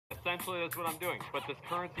essentially that's what I'm doing. But this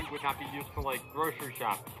currency would not be used for like grocery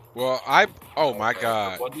shopping. Well, oh my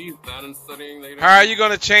God. What do you plan on studying later? How are you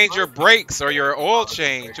gonna change your brakes or your oil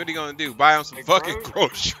change? What are you gonna do? Buy them some fucking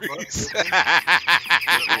groceries.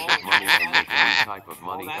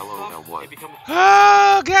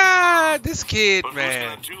 Oh God, this kid,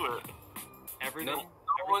 man.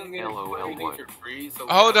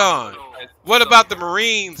 Hold on. What about the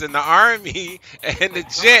Marines and the Army and the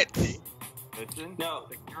Jets? Listen, no,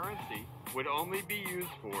 the currency would only be used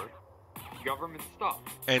for government stuff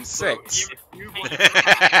and sex.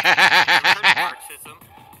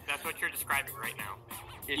 That's what you're describing right now.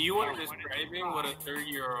 You are describing what a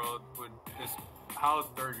 30-year-old would how a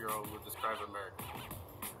 30-year-old would describe America.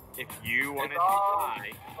 If you wanted to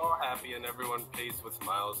die, all happy and everyone pays with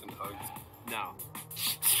smiles and hugs. No.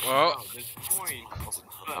 Well,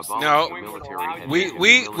 no.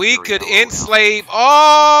 We could enslave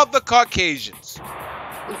all the Caucasians.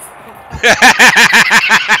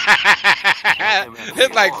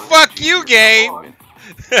 It's like, fuck you, game.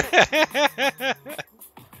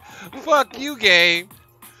 Fuck you, game.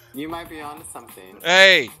 You might be onto something.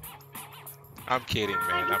 Hey. I'm kidding,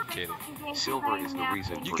 man. I'm kidding. Silver is the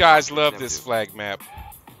reason. You guys love this flag map.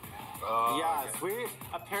 Yes,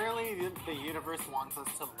 apparently the universe wants us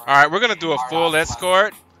to learn. All right, we're gonna do a full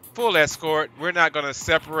escort. Full escort. We're not gonna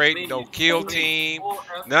separate. No kill team.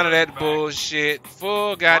 None of that bullshit.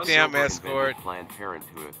 Full goddamn escort.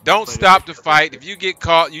 Don't stop the fight. If you get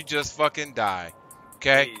caught, you just fucking die.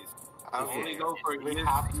 Okay. Only go for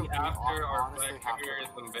after our flag carriers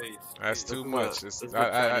and base. That's too much. This is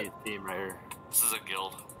a team right here. This is a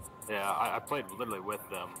guild. Yeah, I played literally with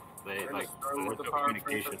them. They like with the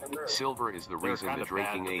communication. Silver is the reason the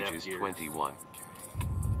drinking age is 21.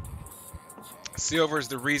 Silver is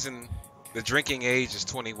the reason the drinking age is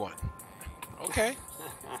 21. Okay.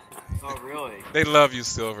 Oh really? They love you,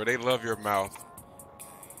 Silver. They love your mouth.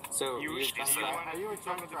 So are you a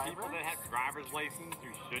drunk driver? People that have driver's license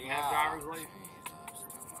who shouldn't have driver's license?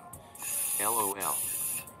 LOL.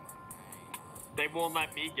 They won't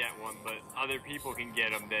let me get one, but other people can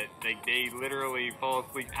get them that they literally fall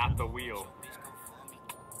asleep at the wheel.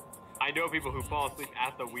 I know people who fall asleep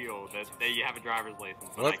at the wheel that they have a driver's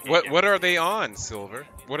license. What are they on, Silver?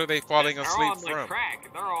 What are they falling asleep from? They're on like crack.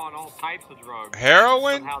 They're on all types of drugs.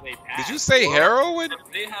 Heroin? Did you say heroin? If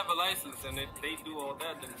they have a license and if they do all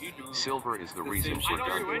that, then you do. Silver is the reason for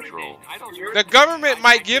gun control. The government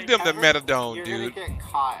might give them the methadone, dude. You're gonna get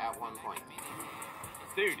caught at one point.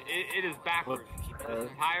 Dude, it is backwards. The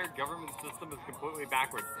entire government system is completely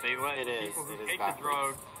backwards. They let people who take the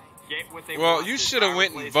drugs get what they want. Well, you should have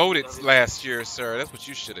went and voted last year, sir. That's what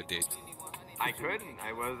you should have did. I couldn't.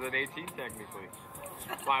 I wasn't 18 technically.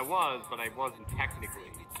 Well, I was, but I wasn't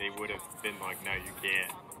technically. They would have been like, no, you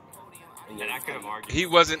can't. And I could have argued. He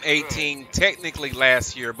wasn't 18 technically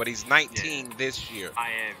last year, but he's 19 this year. I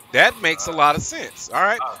am. That makes a lot of sense. All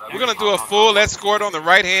right. We're going to do a full escort on the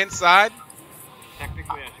right-hand side.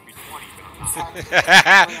 Technically, I should be 20, but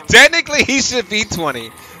I'm not. Technically, he should be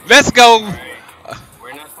 20. Let's go.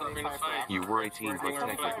 We're not stopping the fight. You were 18, but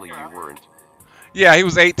technically you weren't. Yeah, he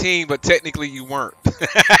was 18, but technically you weren't. It's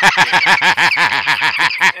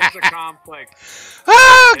a complex.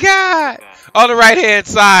 Oh, God. On the right-hand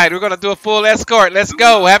side, we're going to do a full escort. Let's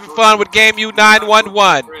go. Having fun with Game U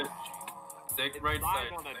 911. Take right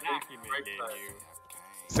side.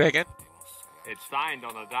 Second. It's signed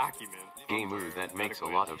on a document. Gamer, that makes a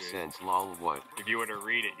lot of sense. Lol, what? If you were to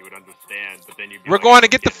read it, you would understand. But then you'd be We're like, going to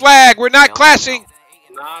get the flag. We're not clashing.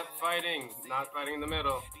 Not fighting in the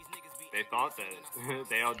middle. They thought that.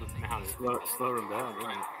 They all just now slow them down.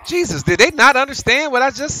 Right? Jesus, did they not understand what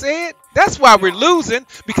I just said? That's why we're losing,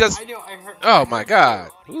 because... I heard, oh, my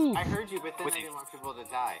God. Ooh. I heard you, but then they didn't want people to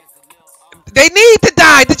die. They need to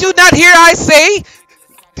die. Did you not hear I say,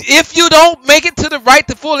 if you don't make it to the right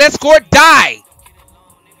to full escort, die?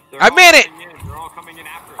 I meant it. They're all coming in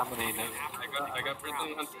after us. I got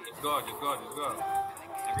prison. Just go.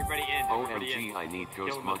 Everybody in. OMG, I need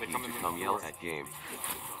Ghost Monkey to come yell at game.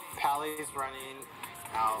 Pally's running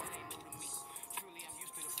out.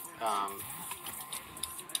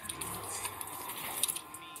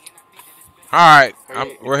 All right,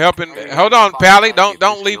 we're helping. Hold on, Pally.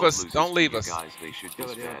 Don't leave us. Don't leave us. Guys, they should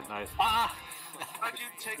disband. How'd you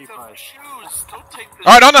take the shoes? Don't take the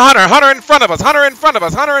All right, on the hunter. Hunter in front of us. Hunter in front of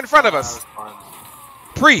us. Hunter in front of us.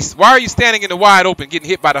 Priest, why are you standing in the wide open getting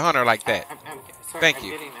hit by the hunter like that? Thank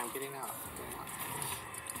you. I'm getting out.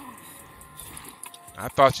 I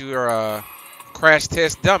thought you were a crash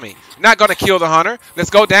test dummy. Not going to kill the hunter.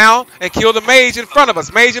 Let's go down and kill the mage in front of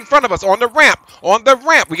us. Mage in front of us on the ramp. On the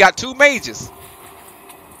ramp. We got 2 mages.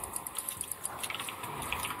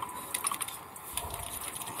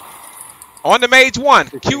 On the mage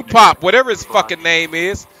 1. Q pop, whatever his fucking name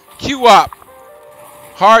is. Q up.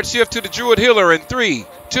 Hard shift to the druid healer in 3,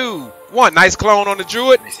 2, 1. Nice clone on the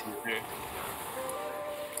druid.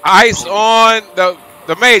 Ice on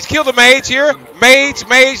the mage. Kill the mage here. Mage,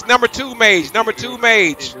 number 2 mage. Number 2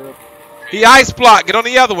 mage. He ice block. Get on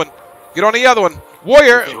the other one. Get on the other one.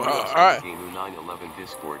 Warrior. Alright.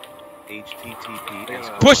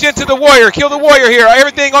 Push into the warrior. Kill the warrior here.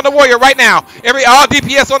 Everything on the warrior right now. All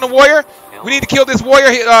DPS on the warrior. We need to kill this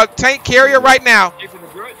warrior tank carrier right now.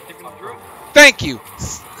 Thank you.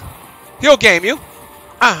 He'll game you.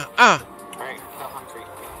 Alright, the hungry.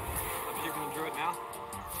 I'm shooting the druid now.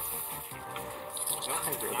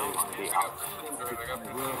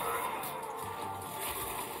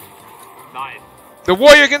 Nice. The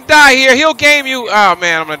warrior can die here. He'll game you. Oh,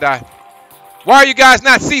 man, I'm going to die. Why are you guys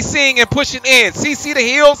not CCing and pushing in? CC the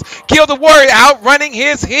heals. Kill the warrior outrunning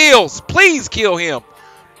his heals. Please kill him.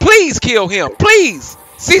 Please kill him. Please.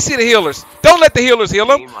 CC the healers. Don't let the healers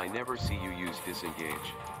heal him. I never see you use disengage.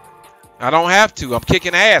 I don't have to. I'm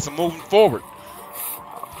kicking ass. I'm moving forward.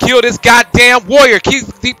 Kill this goddamn warrior.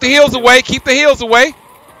 Keep the heals away. Keep the heals away.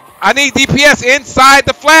 I need DPS inside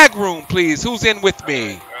the flag room, please. Who's in with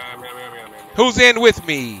me? Who's in with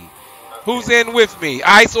me? Who's in with me?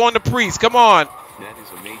 Ice on the priest. Come on. That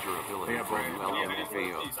is a major ability from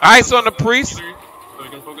LMFAO. Ice on the priest.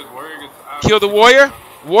 Kill the warrior.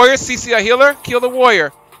 Warrior, CC a healer. Kill the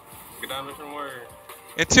warrior.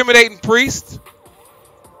 Intimidating priest.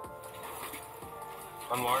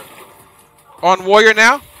 On warrior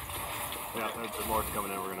now. Yeah, there's more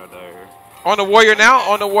coming in. We're gonna die here. On the warrior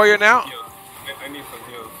now. On the warrior now. I need some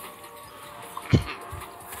heals.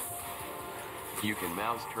 You can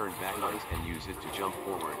mouse turn backwards and use it to jump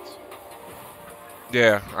forwards.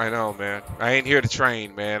 Yeah, I know, man. I ain't here to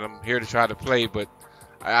train, man. I'm here to try to play, but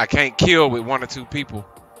I can't kill with 1 or 2 people.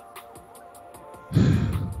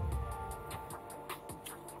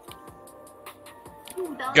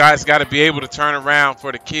 Guys got to be able to turn around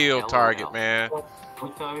for the kill target, man. We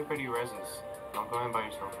tell everybody reses. Don't go in by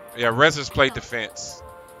yourself. Yeah, Rezzers play defense.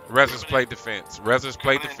 Rezzers play defense. Rezzers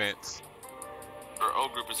play defense. Our O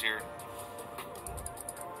group is here.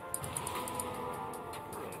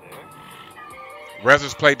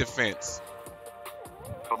 Rezzers play defense.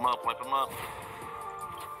 Wipe them up, wipe them up.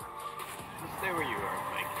 Just stay where you are,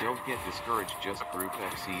 Mike. Don't get discouraged, just group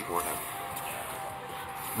XC or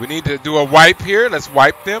F. We need to do a wipe here. Let's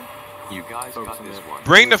wipe them. You guys got this one.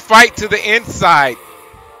 Bring the fight to the inside.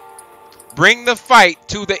 Bring the fight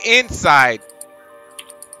to the inside.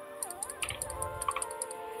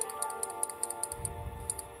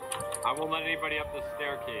 I won't let anybody up the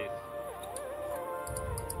staircase.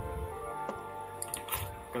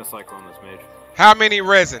 Gonna cyclone this mage. How many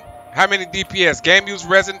resin? How many DPS? Game use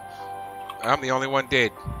resin? I'm the only one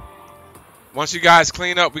dead. Once you guys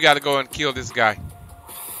clean up, we got to go and kill this guy.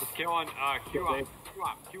 Let's kill on Q up.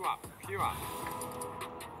 Q up.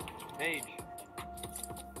 Mage.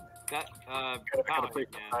 That Palace, man.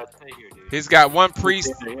 Stay here, dude. He's got 1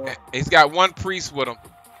 priest. He's got 1 priest with him.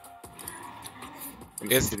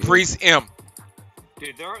 It's Priest M.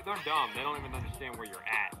 Dude, they're dumb. They don't even understand where you're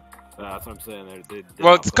at. That's what I'm saying. They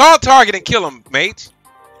Well, it's call target and kill him, mate.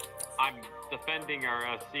 I'm defending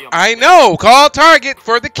our C. I know. Call target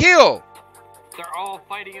for the kill. They're all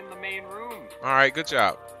fighting in the main room. All right, good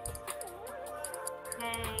job.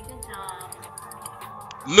 Hey, good job.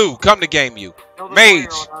 Lou, come to game you.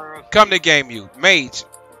 Mage, come to game you. Mage,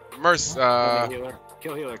 Merc.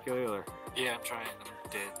 Kill healer. Yeah, I'm trying. I'm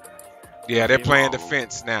dead. Yeah, they're playing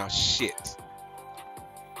defense now. Shit.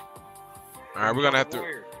 All right, we're gonna have to.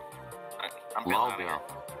 I'm getting out of here.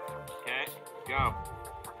 Okay, go.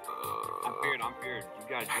 I'm feared. You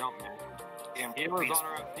gotta jump, man. Healer's on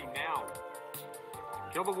our FC now.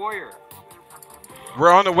 Kill the warrior.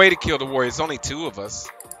 We're on the way to kill the warrior. It's only 2 of us.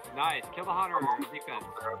 Nice. Kill the hunter. Defense.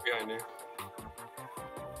 Behind you.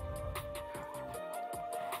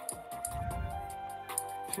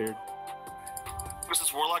 Feared. Who's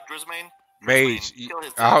this warlock, Drizzmane? Mage,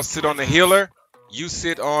 I'll sit on the healer. You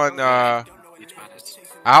sit on.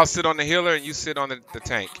 I'll sit on the healer and you sit on the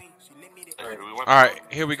tank. All right,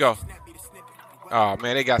 here we go. Oh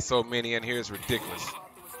man, they got so many in here. It's ridiculous.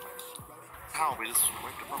 How? We just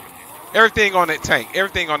wiped them up in here. Everything on that tank.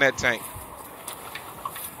 Everything on that tank.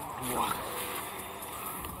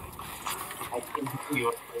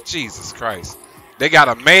 Jesus Christ. They got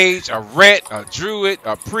a mage, a ret, a druid,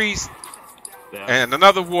 a priest, and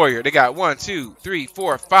another warrior. They got 1, 2, 3,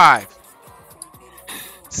 4, 5,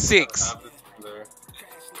 6.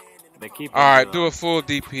 They keep. All right, do a full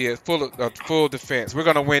DPS, full defense. We're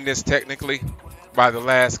gonna win this technically by the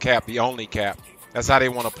last cap, the only cap. That's how they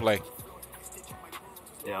want to play.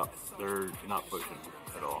 Yeah, they're not pushing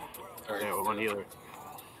at all. They have one healer.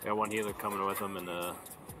 They got one healer coming with them, and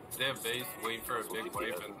They have base, wait for a big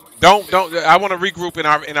wave, and Don't. I want to regroup in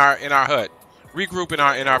our hut. Regroup in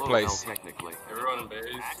our place. Technically. everyone in base.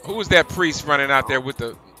 Who is that priest running out there with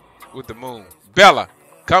the moon? Bella,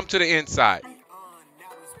 come to the inside.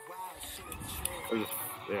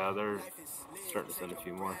 they're starting to send a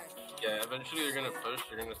few more. Yeah, eventually they're gonna push.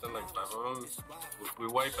 They're gonna send like 5 of them. We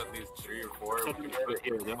wipe at least 3 or 4.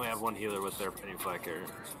 They only have one healer with their penny flag carrier.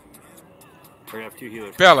 We're gonna have 2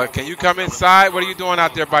 healers. Bella, can you come inside? What are you doing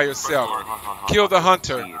out there by yourself? Kill the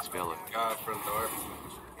hunter. It's Bella. God, front door.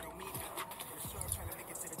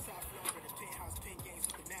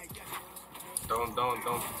 Don't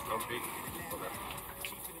peek.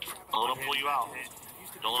 Don't let him pull you out.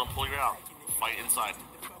 Don't let him pull you out. Fight inside.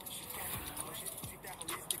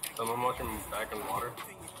 Someone watch him back in water. Yeah,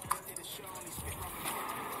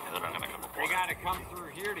 they're not gonna come They gotta come through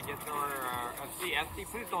here to get to our FC. FC,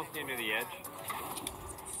 please don't stand near the edge.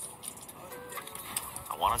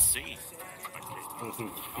 I wanna see.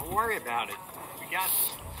 Don't worry about it. We got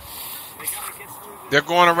this. They gotta get through this. They're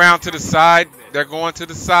going around to the side. They're going to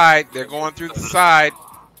the side. They're going through the side.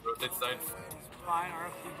 Rotate side. Fine, our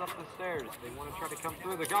FC's up the stairs. They want to try to come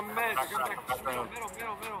through. They're coming back. They're coming back. Middle.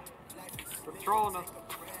 They're trolling us.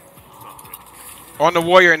 On the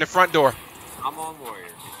warrior in the front door. I'm on warrior.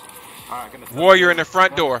 Alright, Warrior in the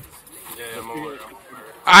front door. Yeah, I'm over.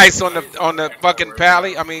 Ice on the fucking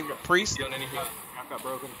pally. I mean priest. Kill anything. got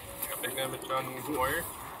broken. Got big damage on warrior.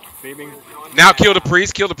 Beaming. Now kill the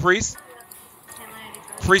priest. Kill the priest.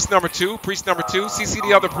 Priest number 2. Priest number 2. CC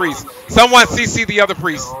the other priest. Someone CC the other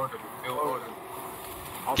priest.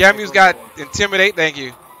 Gamu's got intimidate. Thank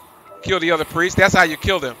you. Kill the other priest. That's how you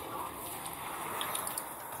kill them.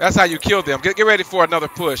 That's how you kill them. Get ready for another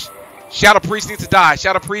push. Shadow Priest needs to die.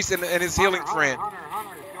 Shadow Priest and his healing friend.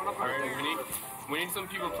 Alright, we need some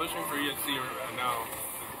people pushing for ESC right now.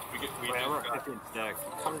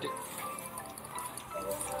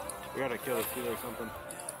 We gotta kill this healer or something.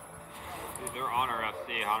 Dude, they're on our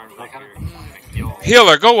FC. Hunter's up here.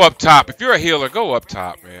 Healer, go up top. If you're a healer, go up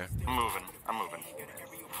top, man. I'm moving. I'm moving.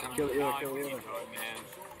 Kill the healer, kill the healer.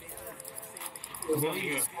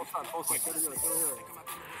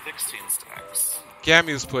 16 stacks.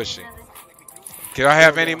 Gamu's pushing. Can I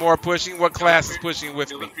have any more pushing? What class is pushing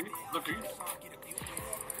with me?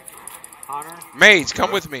 Hunter? Mage,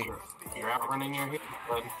 come with me. You're outrunning your hit.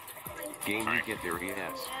 Game you get there,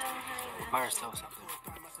 yes. By ourselves.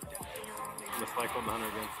 Let's cycle the hunter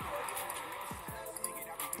again.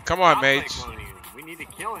 Come on, I'm Mage. cycloning. We need to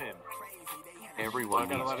kill him. Everyone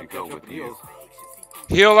needs to go with you.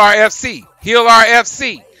 Heal our FC. Heal our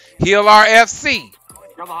FC. Heal our FC.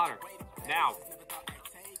 Kill the hunter. Now.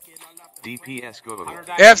 DPS go. Hunter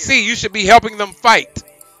died FC, you should be helping them fight.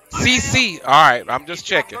 CC. All right, I'm just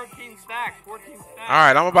checking. 13 stacks. 14 stacks. All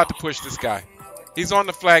right, I'm about to push this guy. He's on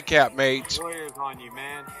the flag cap, Mage. Warrior's on you,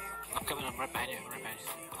 man. I'm coming up right behind you.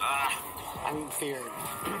 I'm feared.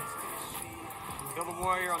 Kill the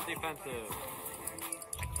warrior on defensive.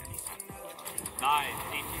 Nice.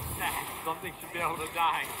 18 stacks. Something should be able to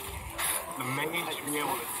die. The mage should be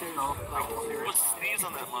able to kill. Let's sneeze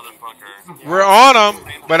on that motherfucker. We're on him,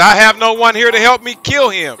 but I have no one here to help me kill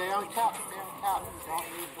him. Stay on cap. Stay on cap. Don't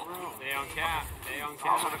leave the room. Stay on cap. Stay on I'm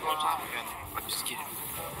cap. gonna go top again. I'm just kidding.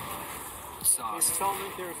 There's so many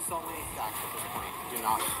stacks at this point. Do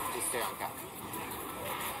not. Just stay on cap.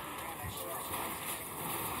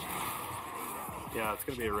 Yeah, it's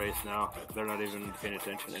gonna be a race now. They're not even paying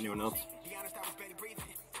attention to anyone else.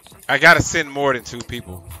 I gotta send more than 2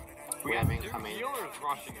 people. We have incoming. Healer's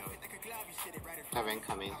rushing us. Have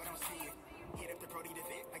incoming.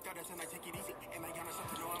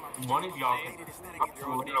 One of y'all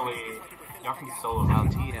can literally, y'all can solo Now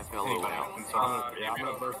out. TFLO out. Yeah, I'm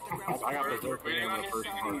gonna burst. I got berserk waiting on the first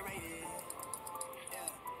one.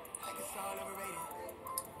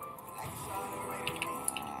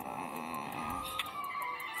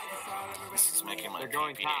 This is making my They're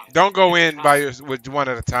going PP. top. Don't go in with one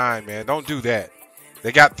at a time, man. Don't do that.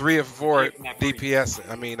 They got 3 or 4 DPS.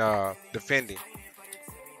 I mean, defending.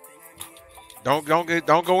 Don't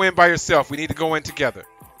go in by yourself. We need to go in together.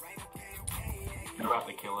 They're about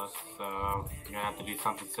to kill us, so you're gonna have to do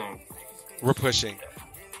something soon. We're pushing.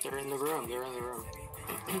 They're in the room. They're in the room.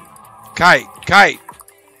 Kite.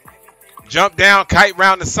 Jump down, kite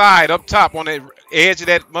round the side, up top on the edge of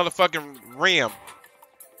that motherfucking rim.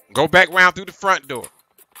 Go back round through the front door.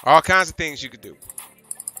 All kinds of things you could do.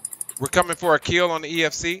 We're coming for a kill on the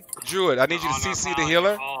EFC. Druid, I need you to CC the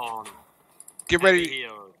healer. Get ready.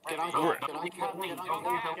 Get on cap. Get on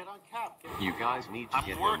cap. Get on cap. You guys need to get I'm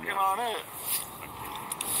them working now. on it.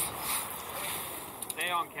 Stay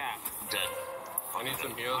on cap. Dead. I need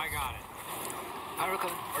some heals. I got it. I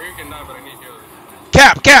recover. Or you can die, but I need heals.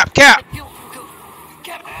 Cap, cap, cap. Go.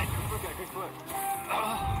 Get back. Good clip.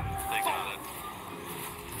 They got it.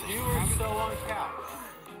 You were so on cap.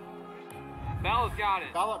 Bella's got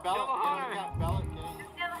it. Bella, Kill the hunter. Bella.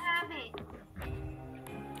 Still have it.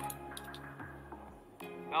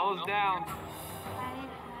 Bella's down.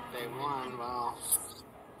 They won. Well,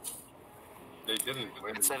 They didn't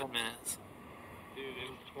win. 7 minutes. Dude, it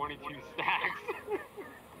was 22 stacks.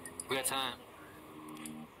 We got time.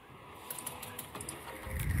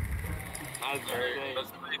 That's Alright, insane.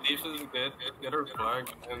 let's play defense, get our flag,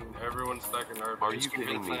 and everyone's stacking our Are base. you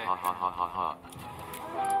kidding me? Ha ha ha ha ha.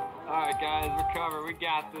 Alright guys, recover. We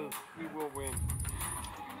got this. We will win.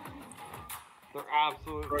 They're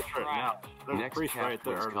absolutely Right trash. now. There's a Next priest cap right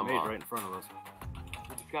there, please or come mage on. right in front of us.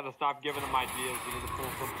 We just gotta stop giving them ideas. We need to pull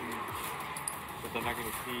something that they're not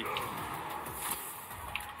gonna see.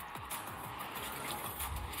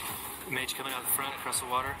 Mage coming out the front across the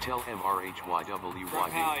water. Tell Grab MRHYWYD.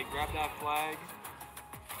 Hallie, grab that flag.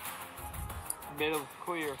 Middle's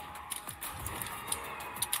clear.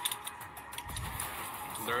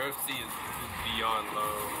 Their FC is beyond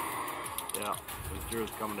low. Yeah, the Drew's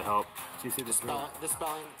coming to help. CC the Drew.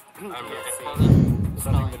 Dispelling. I'm Dispelling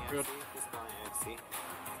Sending the Drew. Dispelling AFC.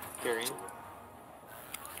 Curing.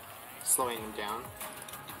 Slowing him down.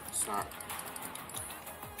 Snark.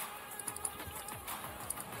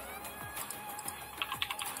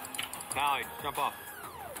 Hallie, jump off.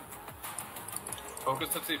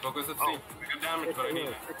 Focus at C, focus at C. We got damage, but I need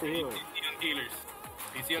it. Hit the healer. PC on healers.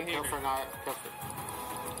 PC on Go healers. for not. Go for.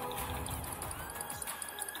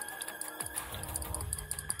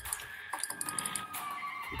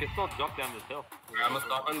 You can still jump down this hill. I'm gonna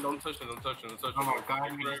stop him. Don't touch him. Don't touch him. Don't touch him. Oh my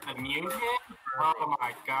god, you just the music? Oh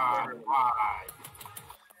my god, why?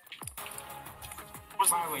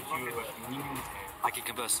 Why would you with music? I can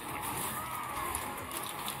combust him.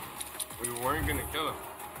 We weren't gonna kill him.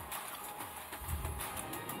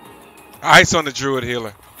 Ice on the druid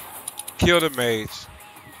healer. Kill the mage.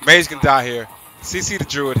 Mage can die here. CC the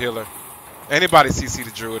druid healer. Anybody CC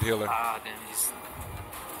the druid healer. Ah, damn, he's.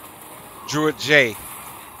 Druid J.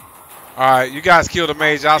 Alright, you guys kill the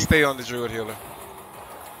mage. I'll stay on the druid healer.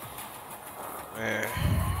 Man.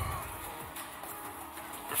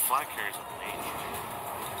 Your flag carries a mage.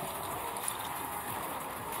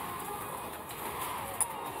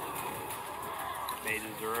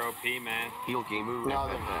 Mages are OP, man. Heal game move No,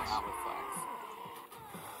 they're FFS. not with flags.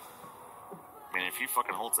 Man, if he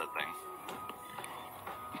fucking holds that thing.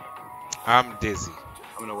 I'm dizzy.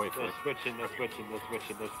 I'm gonna wait for They're it. switching, they're switching, they're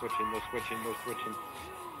switching, they're switching, they're switching, they're switching.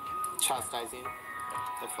 Chastising.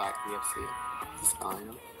 The flag VFC. Dispelling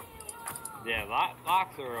him. Yeah,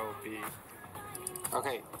 locks are OP.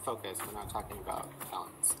 Okay, focus. We're not talking about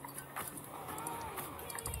talents.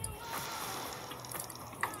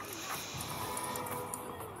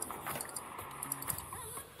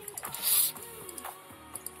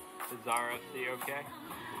 Is our FC okay?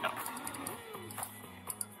 No.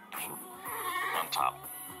 On top.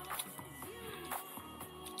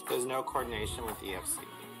 There's no coordination with EFC.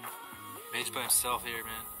 Mage by himself here,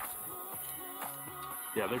 man.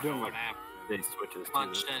 Yeah, they're doing like Going after. they switches Come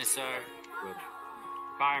on, to Shiny Star. switch.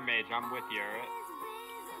 Fire Mage, I'm with you, alright?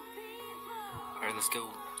 Alright, let's go.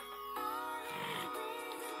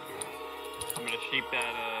 I'm gonna sheep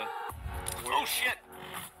that, Oh shit!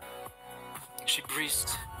 She breezed.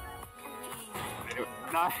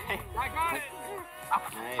 Nice. I got it!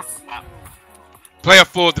 Nice. Play a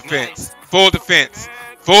full defense. Full defense.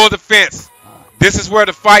 Full defense. This is where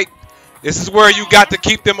the fight. This is where you got to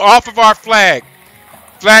keep them off of our flag.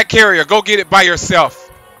 Flag carrier, go get it by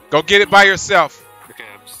yourself. Go get it by yourself. Okay,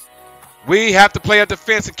 We have to play a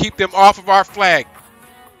defense and keep them off of our flag.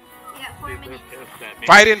 Yeah, 4 Dude, they're minutes. pissed at me.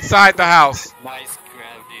 Fight inside the house. nice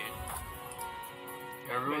grab,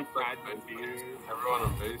 dude. Everyone's Tried like, to do- everyone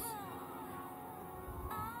on base.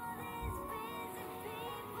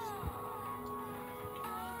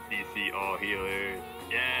 CC all healers.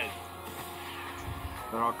 Yes.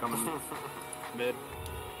 They're all coming mid.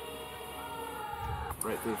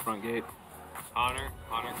 Right through the front gate. Hunter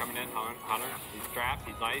coming in. Hunter. He's trapped.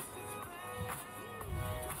 He's iced.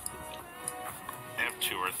 I have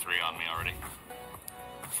 2 or 3 on me already.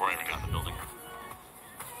 Before I even got in the building.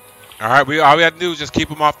 All right, all we have to do is just keep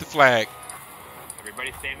them off the flag.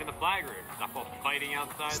 Everybody stand in the flag room. Stop all fighting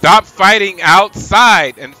outside. Stop fighting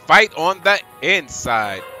outside and fight on the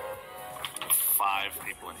inside. 5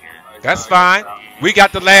 people in here. That's fine. We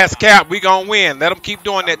got the last cap. We gonna win. Let them keep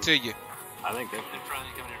doing that to you. I think they In front,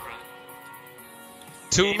 coming in front.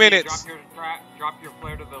 2 Andy, minutes. Drop your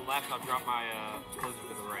flare to the left. I'll drop my closer to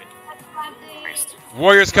the right.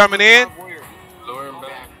 Warriors coming in. Lower him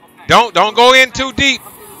back. Don't go in too deep.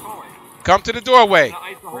 Come to the doorway.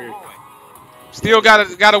 Still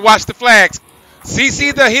gotta watch the flags.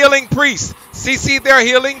 CC the healing priest. CC their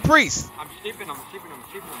healing priest. I'm keeping them.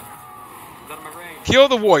 He's out of my range. Kill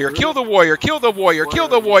the warrior. Kill the warrior. Kill the warrior. Kill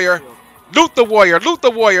the warrior. Loot the warrior. Loot the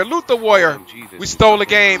warrior. Loot the warrior. We stole the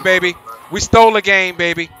game, baby. We stole the game,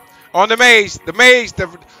 baby. On the mage.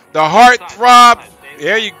 The heart throb.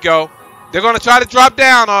 There you go. They're gonna try to drop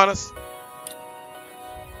down on us.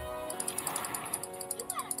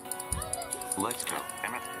 Let's go.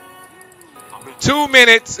 2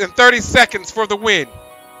 minutes and 30 seconds for the win.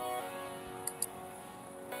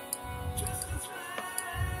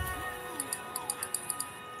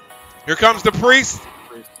 Here comes the priest.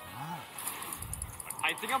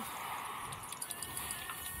 I think I'm.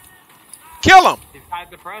 Kill him. He's high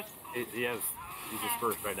the press. He's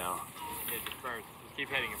dispersed right now. Yeah, dispersed. Just keep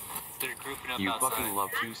hitting him. They're grouping up You outside. fucking love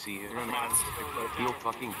to see it. He'll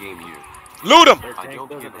fucking game you. Loot him. Their I tank don't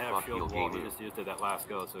give doesn't a have fuck, shield he'll wall. game He you. just used it that last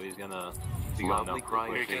go, so he's gonna. Be Loudly gone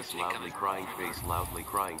crying Here, face, guys, loudly coming. crying face, loudly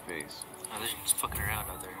crying face. Oh, they're just fucking around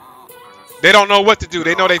out there. They don't know what to do.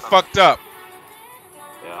 They know they fucked up.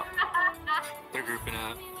 Yeah, They're grouping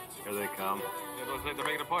up. here they come. It looks like they're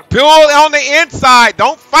making a push. Pull on the inside.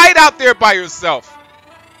 Don't fight out there by yourself.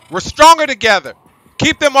 We're stronger together.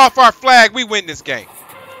 Keep them off our flag. We win this game.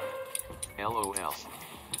 LOL.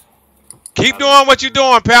 Keep doing what you're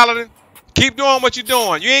doing, Paladin. Keep doing what you're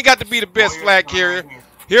doing. You ain't got to be the best flag carrier.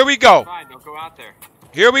 Here we go. Fine, don't go out there.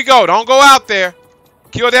 Here we go. Don't go out there.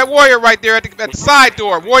 Kill that warrior right there at the side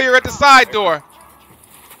door. Warrior at the side door.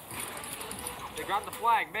 They got the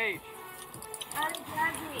flag, mage.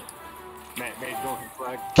 Mage going for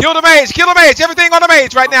flag. Kill the mage. Kill the mage. Everything on the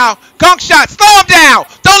mage right now. Gunk shot. Slow him down.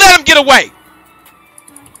 Don't let him get away.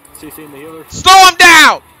 CC in the healer. Slow him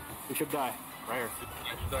down. We should die. Right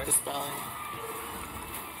here. Dispelling.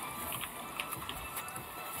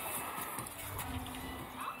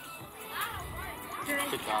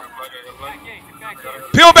 Good job.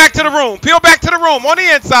 Peel back to the room. Peel back to the room. On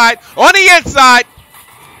the inside. On the inside.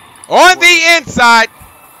 On the inside.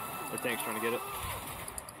 Their tank's trying to get it.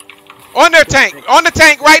 On their tank. On the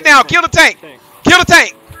tank right now. Kill the tank. Kill the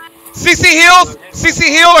tank. CC heals. CC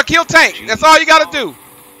heal or kill tank. That's all you got to do.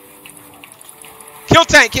 Kill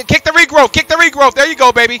tank. Kick the regrowth. Kick the regrowth. There you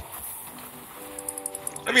go, baby.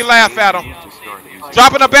 Let me laugh at him.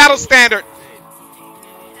 Dropping a battle standard.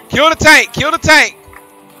 Kill the tank. Kill the tank.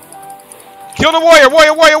 Kill the warrior.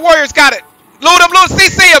 Warrior's got it. Loot him.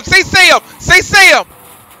 CC him. CC him. CC him.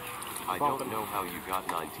 I don't know how you got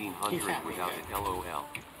 1900 without it. LOL.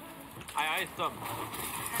 I iced them.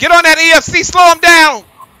 Get on that EFC. Slow him down.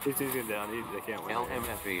 CC's getting down. They can't win. I'm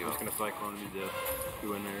LMFAO. just gonna cyclone him to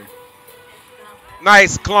go in there.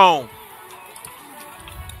 Nice clone.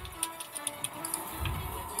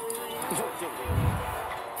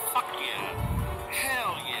 Fuck yeah.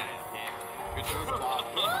 Hell yeah. Good job.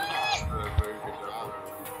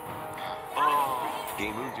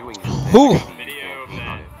 Gamer doing Whew. Video of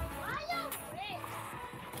that.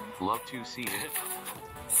 Love to see it.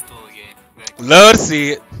 Stole the game. Love to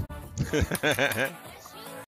see it.